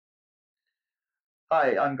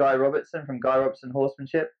Hi, I'm Guy Robertson from Guy Robertson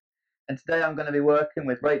Horsemanship, and today I'm going to be working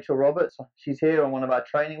with Rachel Roberts. She's here on one of our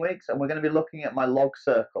training weeks, and we're going to be looking at my log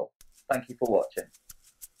circle. Thank you for watching.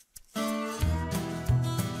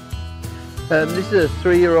 This is a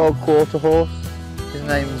 3-year-old quarter horse. His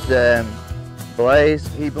name's Blaze.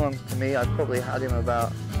 He belongs to me. I've probably had him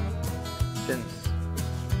about since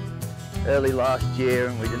early last year,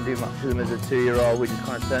 and we didn't do much with him as a 2-year-old. We just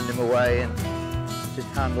kind of turned him away and just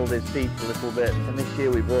handled his feet a little bit. And this year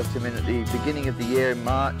we brought him in at the beginning of the year in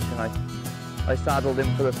March, and I saddled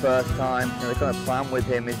him for the first time. And the kind of plan with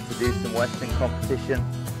him is to do some Western competition,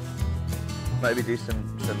 maybe do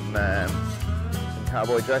some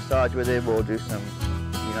cowboy dressage with him, or do some,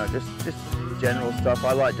 just general stuff.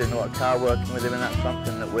 I like doing a lot of cow working with him, and that's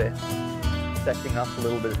something that we're setting up a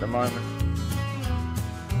little bit at the moment.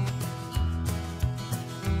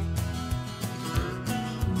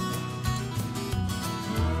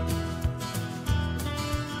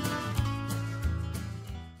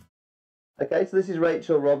 Okay, so this is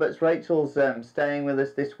Rachel Roberts. Rachel's staying with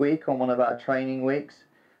us this week on one of our training weeks.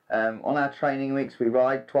 On our training weeks, we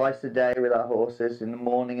ride twice a day with our horses, in the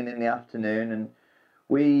morning and in the afternoon, and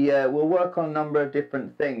we'll work on a number of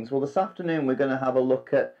different things. Well, this afternoon we're going to have a look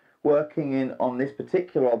at working on this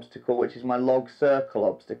particular obstacle, which is my log circle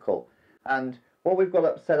obstacle. And what we've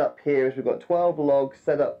got set up here is we've got 12 logs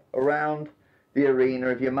set up around the arena.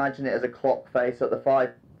 If you imagine it as a clock face at the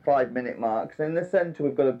 5-minute marks. In the centre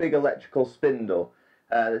we've got a big electrical spindle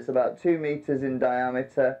that's about 2 meters in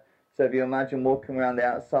diameter. So if you imagine walking around the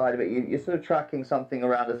outside of it, you're sort of tracking something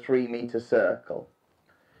around a 3-meter circle.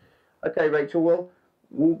 Okay, Rachel,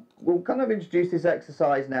 we'll kind of introduce this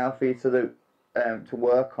exercise now for you to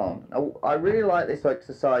work on. Now, I really like this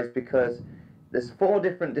exercise because there's 4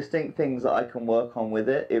 different distinct things that I can work on with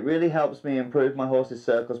it. It really helps me improve my horse's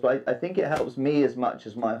circles, but I think it helps me as much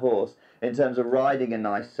as my horse in terms of riding a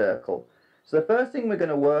nice circle. So the first thing we're going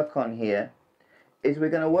to work on here is we're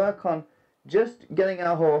going to work on just getting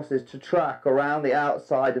our horses to track around the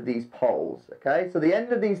outside of these poles. Okay, so the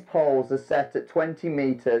end of these poles are set at 20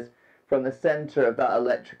 meters from the center of that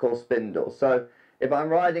electrical spindle. So if I'm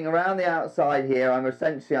riding around the outside here, I'm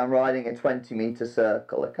riding a 20-meter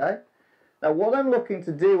circle. Okay. Now what I'm looking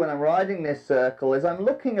to do when I'm riding this circle is I'm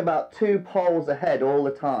looking about 2 poles ahead all the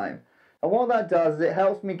time. And what that does is it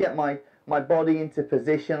helps me get my body into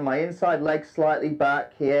position, my inside leg slightly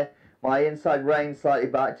back here, my inside rein slightly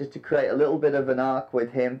back, just to create a little bit of an arc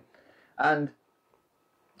with him. And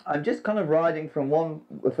I'm just kind of riding from one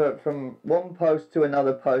post to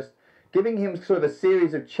another post, giving him sort of a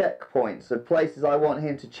series of checkpoints of places I want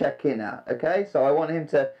him to check in at. Okay, so I want him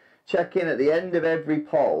to check in at the end of every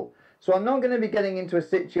pole. So I'm not going to be getting into a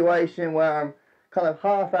situation where I'm kind of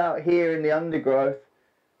half out here in the undergrowth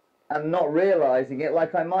and not realizing it,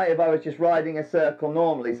 like I might if I was just riding a circle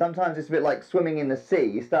normally. Sometimes it's a bit like swimming in the sea.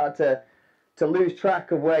 You start to lose track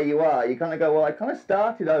of where you are. You kind of go, well, I kind of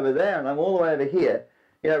started over there and I'm all the way over here.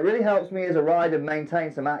 It really helps me as a rider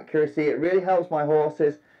maintain some accuracy. It really helps my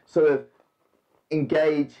horses sort of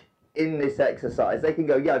engage in this exercise. They can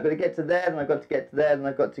go, yeah, I've got to get to there, then I've got to get to there, then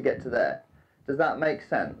I've got to get to there. Does that make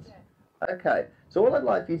sense? Yeah. Okay, so what I'd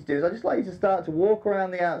like for you to do is I'd just like you to start to walk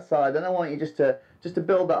around the outside. Then I want you just to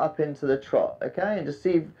build that up into the trot, okay? And just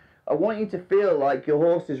see, I want you to feel like your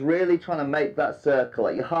horse is really trying to make that circle,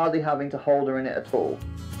 like you're hardly having to hold her in it at all.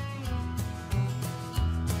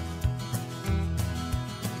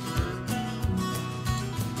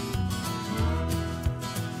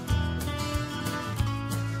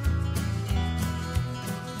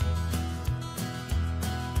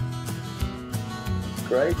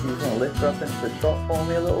 Great, you just want to lift her up into the trot for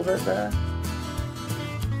me a little bit there.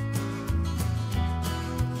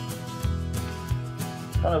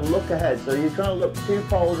 Kind of look ahead, so you're trying to look 2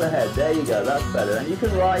 poles ahead. There you go, that's better. And you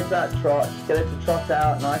can ride that trot, get it to trot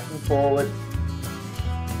out nice and forward.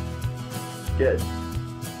 Good.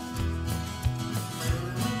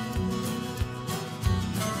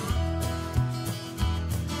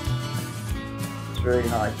 Really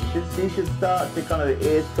nice. You should start to kind of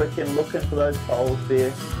ears pricking, looking for those poles for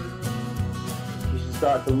you. You should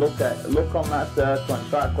start to look on that circle and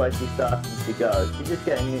track where she's starting to go. She's just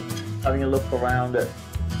having a look around at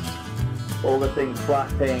all the things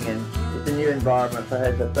flapping, and it's a new environment for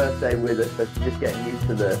her. It's her first day with us, so she's just getting used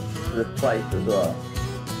to the place as well.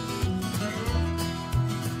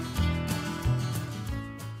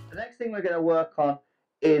 The next thing we're going to work on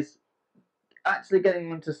is actually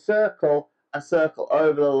getting them to circle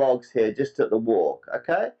over the logs here, just at the walk.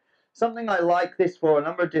 Okay, something I like this for a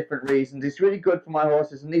number of different reasons. It's really good for my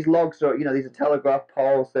horses, and these logs are, these are telegraph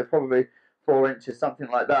poles. They're probably 4 inches, something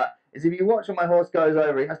like that. is if you watch when my horse goes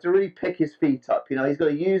over, he has to really pick his feet up. You know, he's got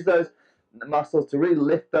to use those muscles to really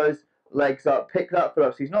lift those legs up, pick that foot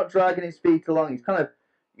up. So he's not dragging his feet along. He's kind of,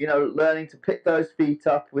 you know, learning to pick those feet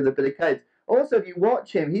up with a bit of cadence. Also, if you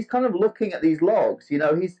watch him, he's kind of looking at these logs. You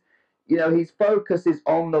know, his focus is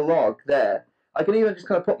on the log there. I can even just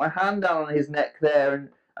kind of put my hand down on his neck there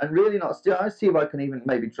and really not still. I see if I can even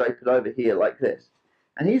maybe drape it over here like this.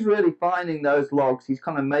 And he's really finding those logs. He's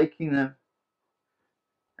kind of making them,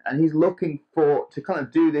 and he's looking to kind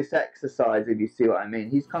of do this exercise, if you see what I mean.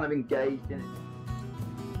 He's kind of engaged in it.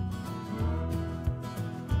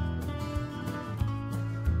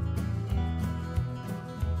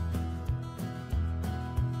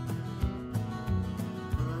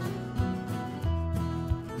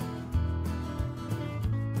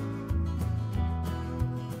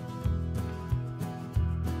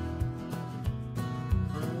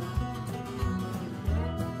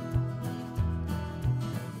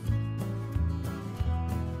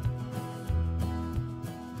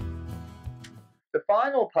 The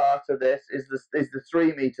final part of this is the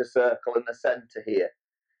 3-meter circle in the center here.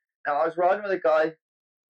 Now, I was riding with a guy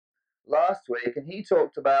last week, and he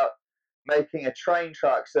talked about making a train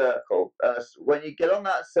track circle. When you get on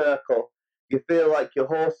that circle, you feel like your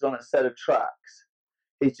horse is on a set of tracks.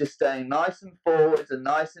 He's just staying nice and forwards and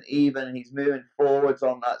nice and even, and he's moving forwards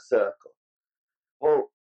on that circle.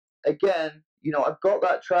 Well, again, you know, I've got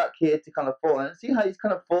that track here to kind of fall in. See how he's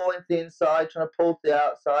kind of falling to the inside, trying to pull to the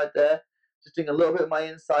outside there. Just doing a little bit of my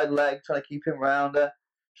inside leg, trying to keep him rounder,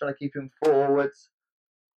 trying to keep him forwards,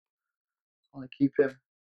 trying to keep him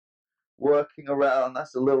working around.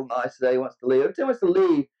 That's a little nicer there. He wants to leave. If he wants to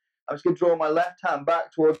leave, I'm just going to draw my left hand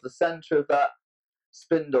back towards the center of that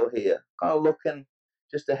spindle here. Kind of looking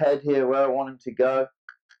just ahead here where I want him to go.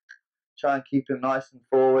 Try and keep him nice and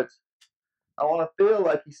forwards. I want to feel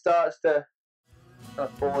like he starts to kind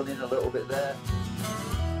of fall in a little bit there.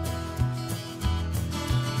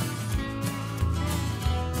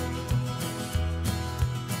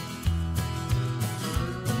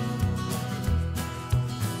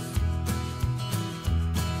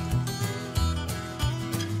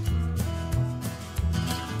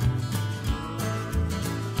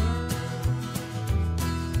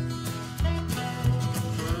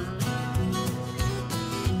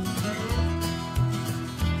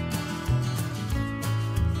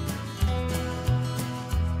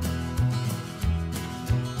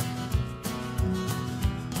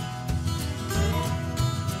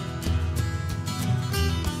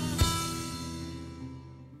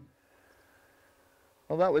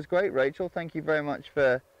 Well, that was great, Rachel. Thank you very much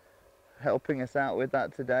for helping us out with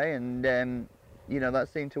that today. And you know, that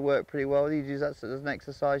seemed to work pretty well. You use that as an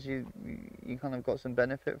exercise you kind of got some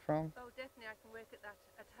benefit from? Oh, definitely. I can work at that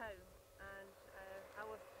at home, and I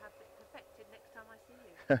will have it perfected next time I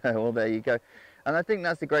see you. Well, there you go. And I think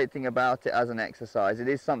that's the great thing about it as an exercise. It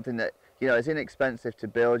is something that, you know, it's inexpensive to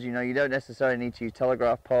build. You know, you don't necessarily need to use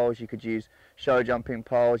telegraph poles. You could use show jumping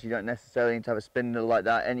poles. You don't necessarily need to have a spindle like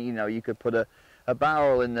that. And, you know, you could put a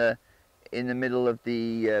barrel in the middle of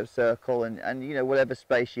the circle, and you know, whatever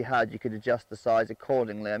space you had, you could adjust the size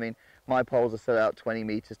accordingly. I mean, my poles are set out 20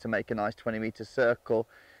 meters to make a nice 20-meter circle,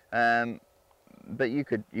 but you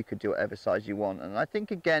could do whatever size you want. And I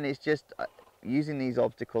think, again, it's just using these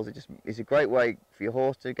obstacles. It just is a great way for your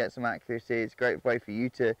horse to get some accuracy. It's a great way for you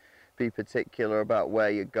to be particular about where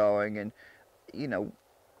you're going, and, you know,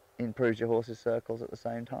 improves your horse's circles at the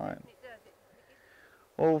same time.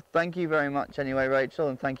 Well, thank you very much anyway, Rachel,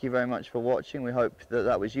 and thank you very much for watching. We hope that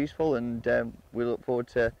that was useful, and we look forward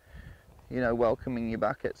to, you know, welcoming you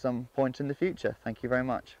back at some point in the future. Thank you very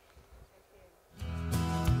much.